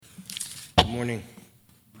Morning.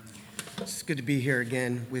 It's good to be here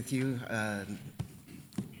again with you.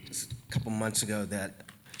 Just a couple months ago that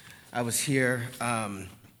I was here, and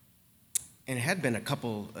it had been a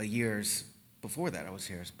couple of years before that I was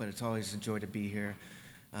here, but it's always a joy to be here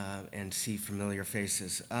and see familiar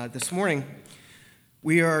faces. This morning,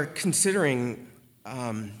 we are considering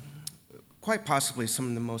quite possibly some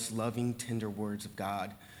of the most loving, tender words of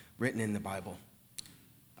God written in the Bible.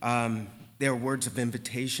 They are words of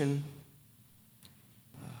invitation,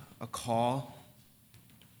 a call,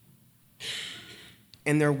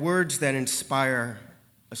 and they're words that inspire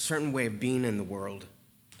a certain way of being in the world,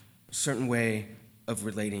 a certain way of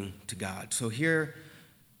relating to God. So hear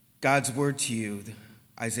God's word to you,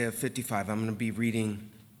 Isaiah 55. I'm going to be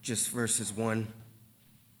reading just verses 1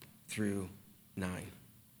 through 9.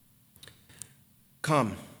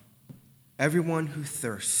 Come, everyone who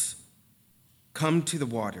thirsts, come to the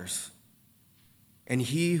waters. And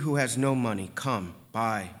he who has no money, come,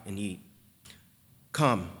 buy and eat.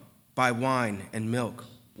 Come, buy wine and milk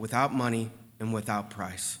without money and without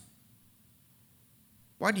price.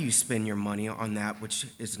 Why do you spend your money on that which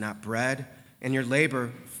is not bread, and your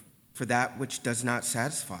labor for that which does not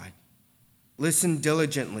satisfy? Listen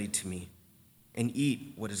diligently to me, and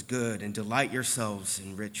eat what is good, and delight yourselves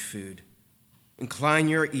in rich food. Incline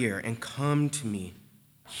your ear and come to me.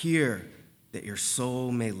 Hear that your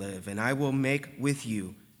soul may live, and I will make with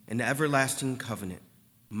you an everlasting covenant,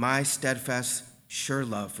 my steadfast, sure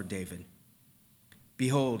love for David.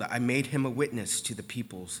 Behold, I made him a witness to the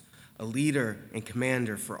peoples, a leader and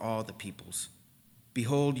commander for all the peoples.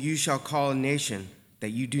 Behold, you shall call a nation that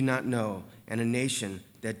you do not know, and a nation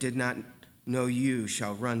that did not know you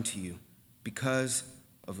shall run to you, because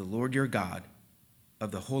of the Lord your God,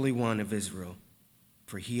 of the Holy One of Israel,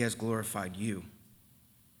 for he has glorified you.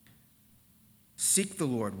 Seek the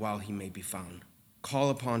Lord while he may be found. Call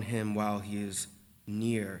upon him while he is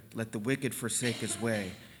near. Let the wicked forsake his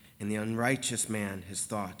way, and the unrighteous man his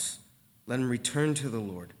thoughts. Let him return to the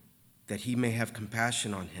Lord, that he may have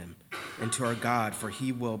compassion on him, and to our God, for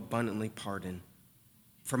he will abundantly pardon.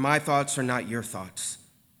 For my thoughts are not your thoughts,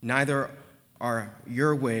 neither are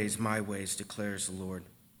your ways my ways, declares the Lord.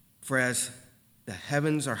 For as the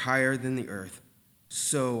heavens are higher than the earth,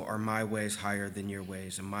 so are my ways higher than your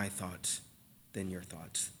ways, and my thoughts than your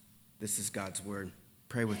thoughts. This is God's word.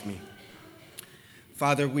 Pray with me.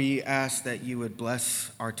 Father, we ask that you would bless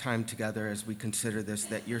our time together as we consider this,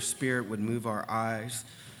 that your spirit would move our eyes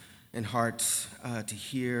and hearts to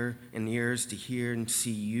hear and ears to hear and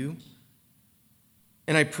see you.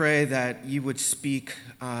 And I pray that you would speak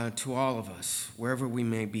to all of us, wherever we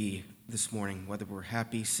may be this morning, whether we're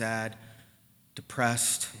happy, sad,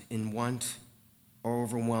 depressed, in want, or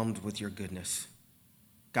overwhelmed with your goodness.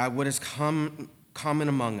 God, what is common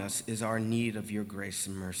among us is our need of your grace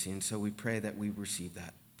and mercy, and so we pray that we receive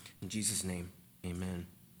that. In Jesus' name, amen.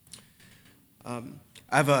 I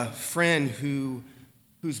have a friend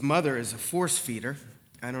whose mother is a force feeder.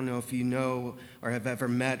 I don't know if you know or have ever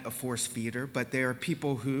met a force feeder, but they are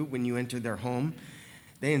people who, when you enter their home,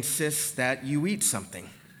 they insist that you eat something.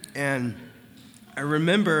 And I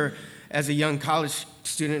remember as a young college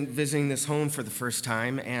student visiting this home for the first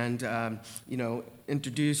time and,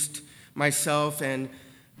 introduced myself, and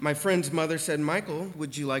my friend's mother said, "Michael,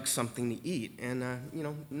 would you like something to eat?" And,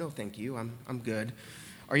 no, thank you, I'm good.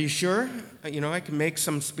 "Are you sure? I can make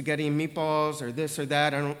some spaghetti and meatballs or this or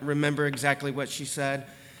that." I don't remember exactly what she said.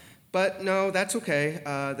 But no, that's okay.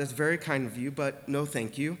 That's very kind of you, but no,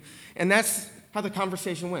 thank you. And that's how the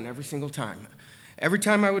conversation went every single time. Every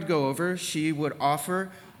time I would go over, she would offer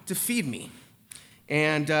to feed me.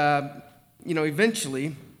 And,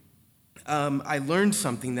 eventually, I learned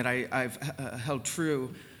something that I've held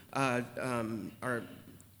true, that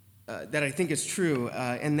I think is true,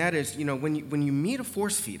 and that is, when you meet a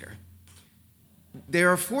force feeder,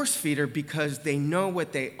 they're a force feeder because they know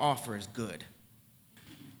what they offer is good.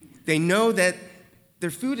 They know that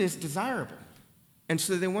their food is desirable, and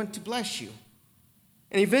so they want to bless you.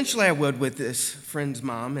 And eventually I would with this friend's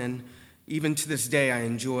mom, and even to this day I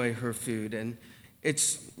enjoy her food, and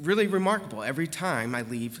it's really remarkable. Every time I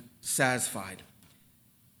leave satisfied.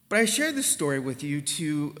 But I share this story with you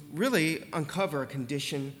to really uncover a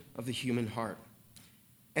condition of the human heart,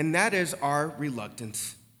 and that is our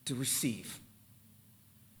reluctance to receive.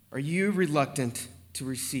 Are you reluctant to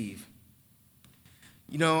receive?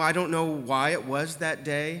 I don't know why it was that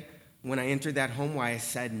day when I entered that home, why I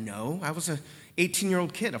said no. I was an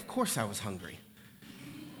 18-year-old kid. Of course I was hungry.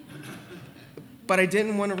 But I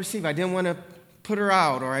didn't want to receive. I didn't want to put her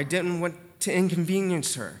out, or I didn't want to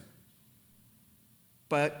inconvenience her.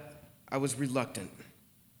 But I was reluctant.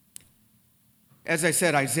 As I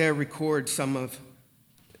said, Isaiah records some of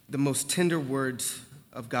the most tender words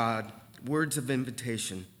of God, words of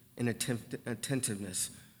invitation and attentiveness,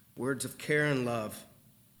 words of care and love,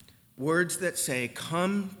 words that say,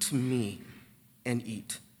 "Come to me and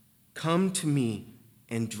eat. Come to me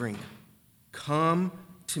and drink. Come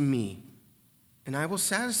to me, and I will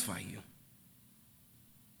satisfy you."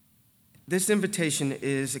 This invitation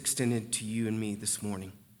is extended to you and me this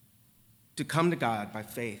morning, to come to God by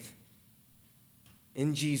faith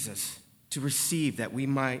in Jesus, to receive that we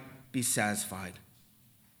might be satisfied.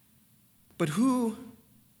 But who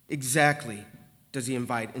exactly does he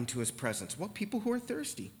invite into his presence? Well, people who are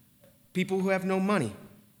thirsty, people who have no money,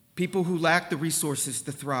 people who lack the resources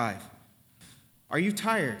to thrive. Are you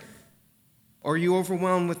tired? Or are you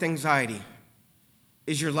overwhelmed with anxiety?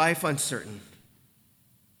 Is your life uncertain?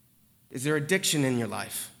 Is there addiction in your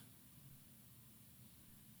life?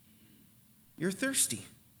 You're thirsty.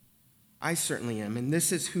 I certainly am, and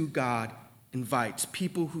this is who God invites,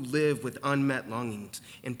 people who live with unmet longings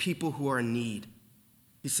and people who are in need.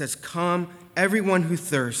 He says, "Come, everyone who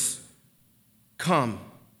thirsts, come."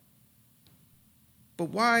 But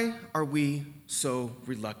why are we so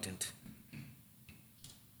reluctant?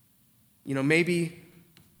 Maybe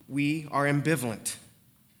we are ambivalent.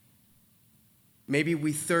 Maybe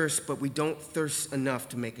we thirst, but we don't thirst enough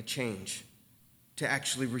to make a change, to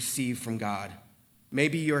actually receive from God.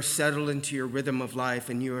 Maybe you're settled into your rhythm of life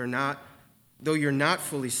and though you're not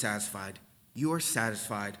fully satisfied, you are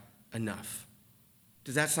satisfied enough.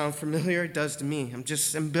 Does that sound familiar? It does to me. I'm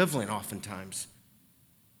just ambivalent oftentimes.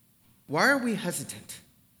 Why are we hesitant?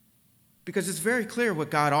 Because it's very clear what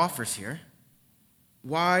God offers here.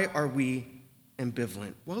 Why are we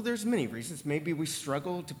ambivalent? Well, there's many reasons. Maybe we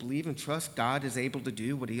struggle to believe and trust God is able to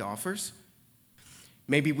do what he offers.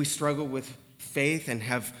 Maybe we struggle with faith and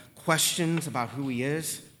have questions about who he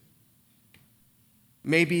is.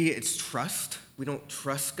 Maybe it's trust. We don't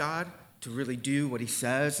trust God to really do what he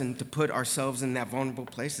says, and to put ourselves in that vulnerable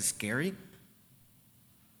place is scary.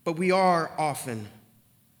 But we are often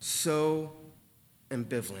so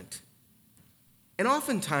ambivalent. And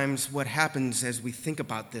oftentimes what happens as we think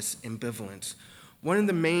about this ambivalence, one of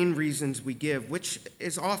the main reasons we give, which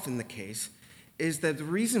is often the case, is that the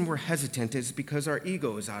reason we're hesitant is because our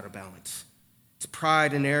ego is out of balance. It's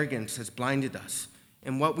pride and arrogance has blinded us.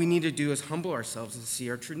 And what we need to do is humble ourselves and see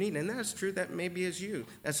our true need. And that's true, that maybe is you.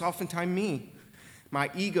 That's oftentimes me. My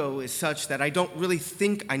ego is such that I don't really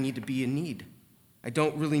think I need to be in need. I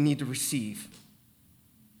don't really need to receive.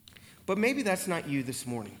 But maybe that's not you this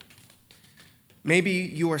morning. Maybe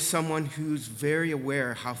you are someone who's very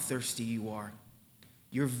aware how thirsty you are.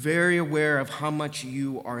 You're very aware of how much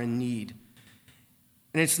you are in need.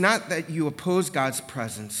 And it's not that you oppose God's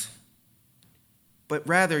presence, but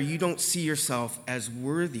rather you don't see yourself as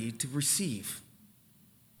worthy to receive.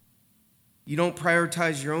 You don't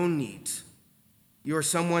prioritize your own needs. You are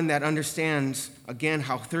someone that understands, again,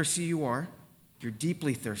 how thirsty you are. You're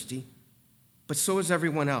deeply thirsty, but so is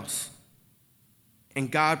everyone else. And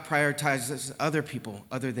God prioritizes other people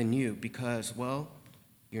other than you because, well,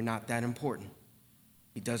 you're not that important.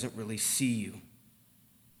 He doesn't really see you.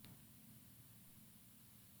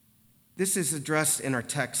 This is addressed in our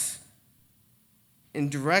text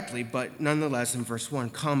indirectly, but nonetheless in verse 1.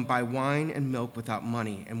 "Come, buy wine and milk without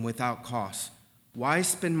money and without cost. Why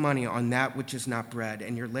spend money on that which is not bread,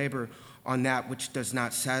 and your labor on that which does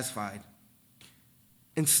not satisfy?"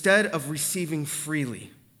 Instead of receiving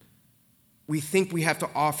freely, we think we have to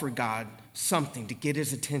offer God something to get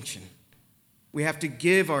his attention. We have to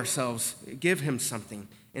give him something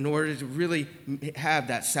in order to really have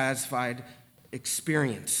that satisfied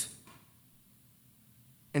experience.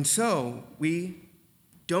 And so we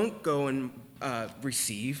don't go and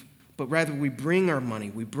receive, but rather we bring our money.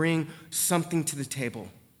 We bring something to the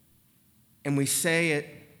table. And we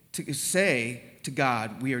say to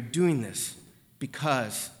God, we are doing this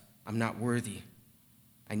because I'm not worthy.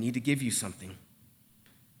 I need to give you something.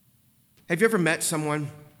 Have you ever met someone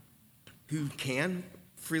who can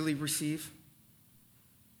freely receive?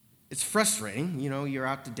 It's frustrating. You're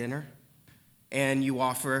out to dinner and you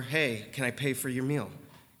offer, "Hey, can I pay for your meal?"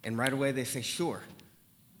 And right away they say, "Sure."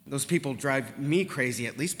 Those people drive me crazy,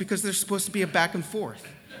 at least, because there's supposed to be a back and forth.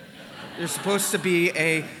 There's supposed to be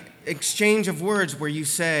a exchange of words where you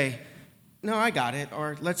say, "No, I got it,"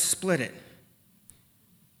 or "Let's split it."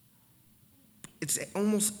 It's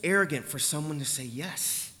almost arrogant for someone to say,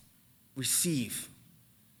 "Yes, receive.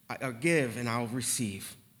 I'll give and I'll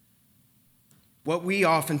receive." What we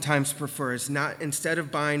oftentimes prefer is not, instead of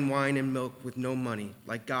buying wine and milk with no money,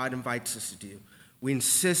 like God invites us to do, We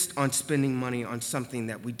insist on spending money on something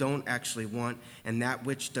that we don't actually want and that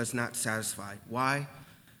which does not satisfy. Why?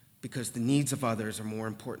 Because the needs of others are more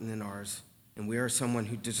important than ours, and we are someone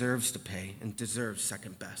who deserves to pay and deserves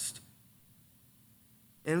second best.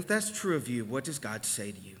 And if that's true of you, what does God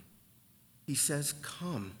say to you? He says,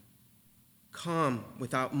 come. Come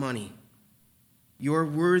without money. You're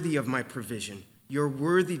worthy of my provision. You're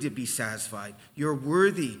worthy to be satisfied. You're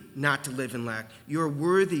worthy not to live in lack. You're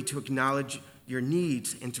worthy to acknowledge your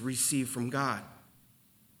needs and to receive from God.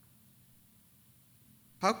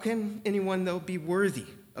 How can anyone, though, be worthy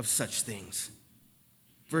of such things?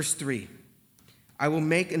 Verse 3, I will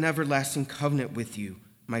make an everlasting covenant with you,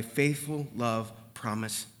 my faithful love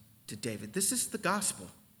promise to David. This is the gospel.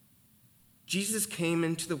 Jesus came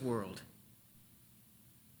into the world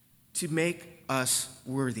to make us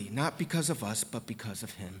worthy, not because of us, but because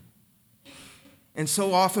of him. And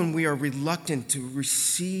so often we are reluctant to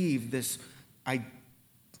receive this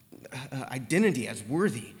identity as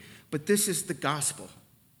worthy. But this is the gospel,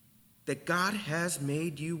 that God has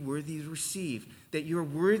made you worthy to receive, that you're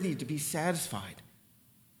worthy to be satisfied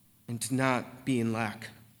and to not be in lack.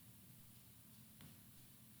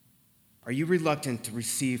 Are you reluctant to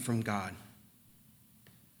receive from God?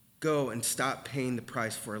 Go and stop paying the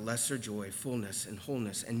price for a lesser joy, fullness, and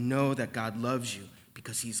wholeness, and know that God loves you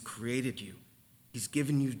because he's created you. He's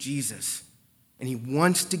given you Jesus, and he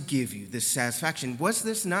wants to give you this satisfaction. Was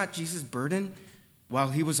this not Jesus' burden while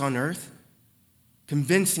he was on earth?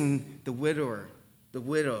 Convincing the widower, the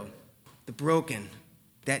widow, the broken,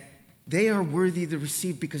 that they are worthy to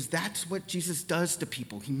receive because that's what Jesus does to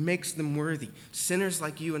people. He makes them worthy, sinners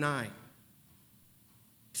like you and I.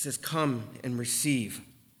 He says, come and receive.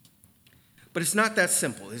 But it's not that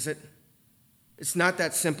simple, is it? It's not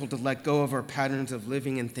that simple to let go of our patterns of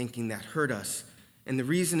living and thinking that hurt us. And the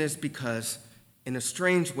reason is because, in a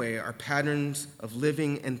strange way, our patterns of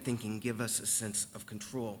living and thinking give us a sense of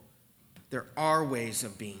control. There are ways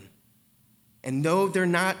of being. And though they're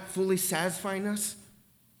not fully satisfying us,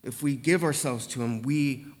 if we give ourselves to them,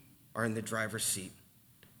 we are in the driver's seat.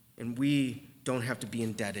 And we don't have to be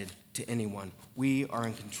indebted to anyone. We are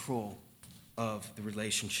in control of the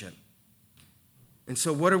relationship. And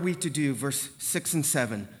so what are we to do? Verse 6 and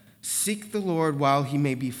 7, seek the Lord while he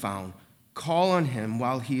may be found. Call on him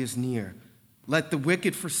while he is near. Let the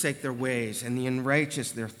wicked forsake their ways and the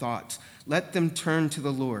unrighteous their thoughts. Let them turn to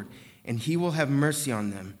the Lord, and he will have mercy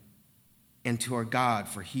on them, and to our God,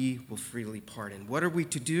 for he will freely pardon. What are we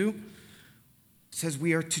to do? It says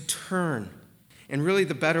we are to turn. And really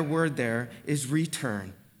the better word there is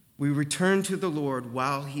return. We return to the Lord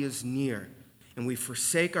while he is near, and we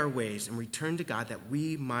forsake our ways and return to God that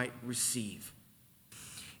we might receive.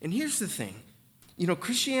 And here's the thing.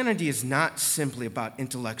 Christianity is not simply about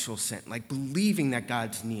intellectual assent, like believing that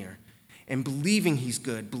God's near and believing he's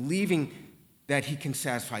good, believing that he can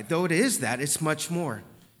satisfy. Though it is that, it's much more.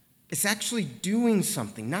 It's actually doing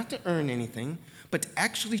something, not to earn anything, but to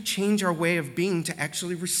actually change our way of being, to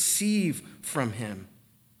actually receive from him.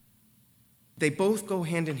 They both go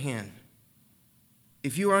hand in hand.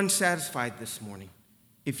 If you are unsatisfied this morning,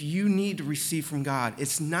 if you need to receive from God,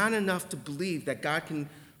 it's not enough to believe that God can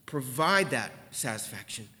provide that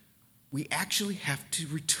satisfaction. We actually have to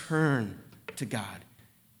return to God.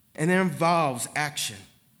 And it involves action.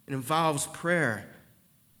 It involves prayer.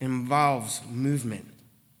 It involves movement.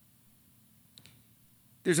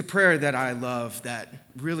 There's a prayer that I love that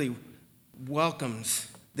really welcomes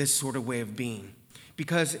this sort of way of being,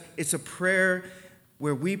 because it's a prayer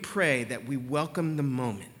where we pray that we welcome the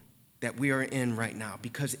moment that we are in right now,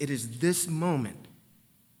 because it is this moment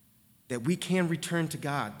that we can return to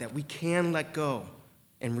God, that we can let go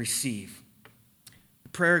and receive. The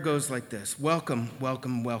prayer goes like this: welcome,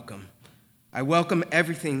 welcome, welcome. I welcome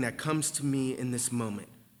everything that comes to me in this moment,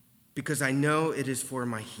 because I know it is for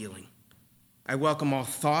my healing. I welcome all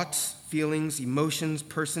thoughts, feelings, emotions,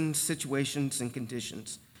 persons, situations, and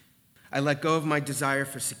conditions. I let go of my desire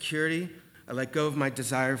for security. I let go of my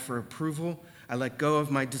desire for approval. I let go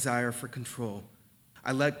of my desire for control.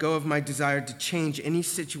 I let go of my desire to change any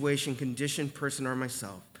situation, condition, person, or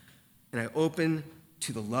myself. And I open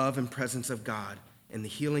to the love and presence of God and the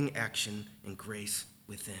healing action and grace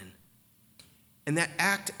within. And that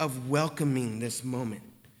act of welcoming this moment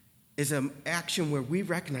is an action where we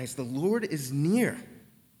recognize the Lord is near,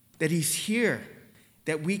 that he's here,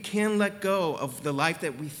 that we can let go of the life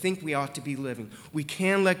that we think we ought to be living. We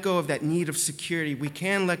can let go of that need of security. We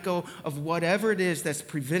can let go of whatever it is that's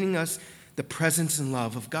preventing us the presence and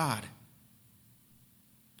love of God.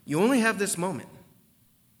 You only have this moment.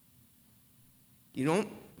 You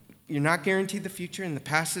You're not guaranteed the future, and the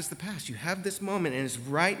past is the past. You have this moment, and it's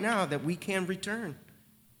right now that we can return.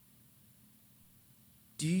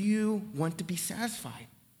 Do you want to be satisfied?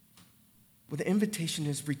 Well, the invitation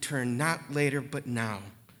is return, not later, but now,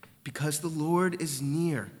 because the Lord is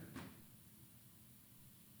near.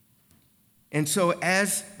 And so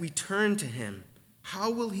as we turn to him,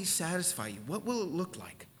 how will he satisfy you? What will it look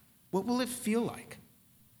like? What will it feel like?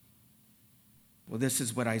 Well, this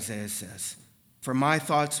is what Isaiah says. For my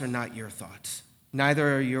thoughts are not your thoughts,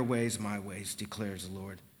 neither are your ways my ways, declares the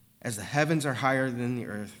Lord. As the heavens are higher than the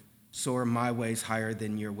earth, so are my ways higher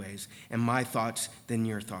than your ways, and my thoughts than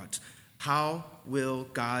your thoughts. How will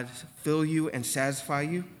God fill you and satisfy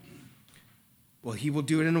you? Well, he will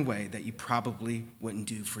do it in a way that you probably wouldn't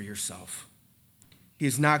do for yourself. He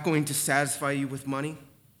is not going to satisfy you with money,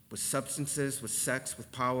 with substances, with sex,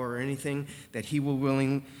 with power, or anything that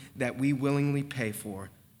we willingly pay for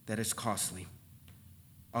that is costly.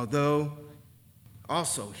 Although,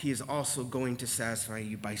 also, he is also going to satisfy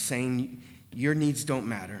you by saying your needs don't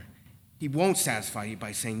matter. He won't satisfy you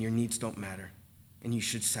by saying your needs don't matter, and you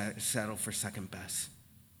should settle for second best.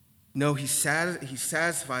 No, he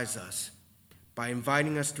satisfies us by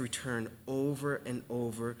inviting us to return over and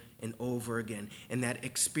over and over again. And that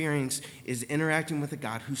experience is interacting with a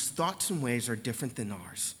God whose thoughts and ways are different than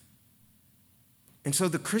ours. And so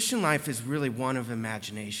the Christian life is really one of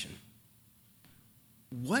imagination.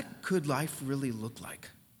 What could life really look like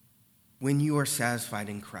when you are satisfied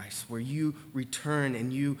in Christ, where you return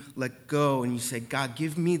and you let go and you say, God,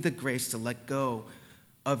 give me the grace to let go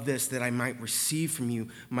of this that I might receive from you,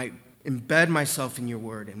 might embed myself in your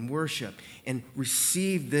word and worship and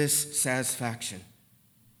receive this satisfaction.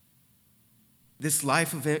 This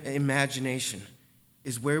life of imagination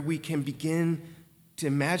is where we can begin to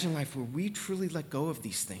imagine life where we truly let go of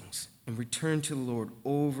these things and return to the Lord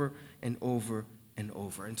over and over and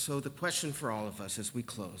over. And so the question for all of us as we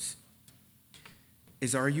close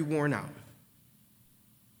is, are you worn out?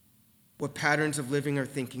 What patterns of living or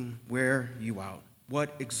thinking wear you out?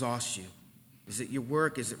 What exhausts you? Is it your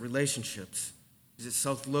work? Is it relationships? Is it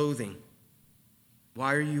self-loathing?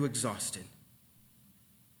 Why are you exhausted?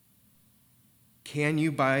 Can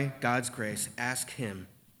you, by God's grace, ask him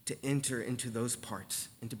to enter into those parts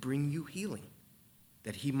and to bring you healing,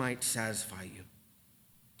 that he might satisfy you?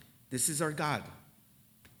 This is our God.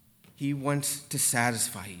 He wants to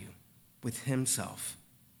satisfy you with himself,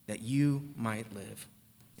 that you might live.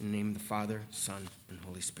 In the name of the Father, Son, and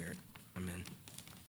Holy Spirit. Amen.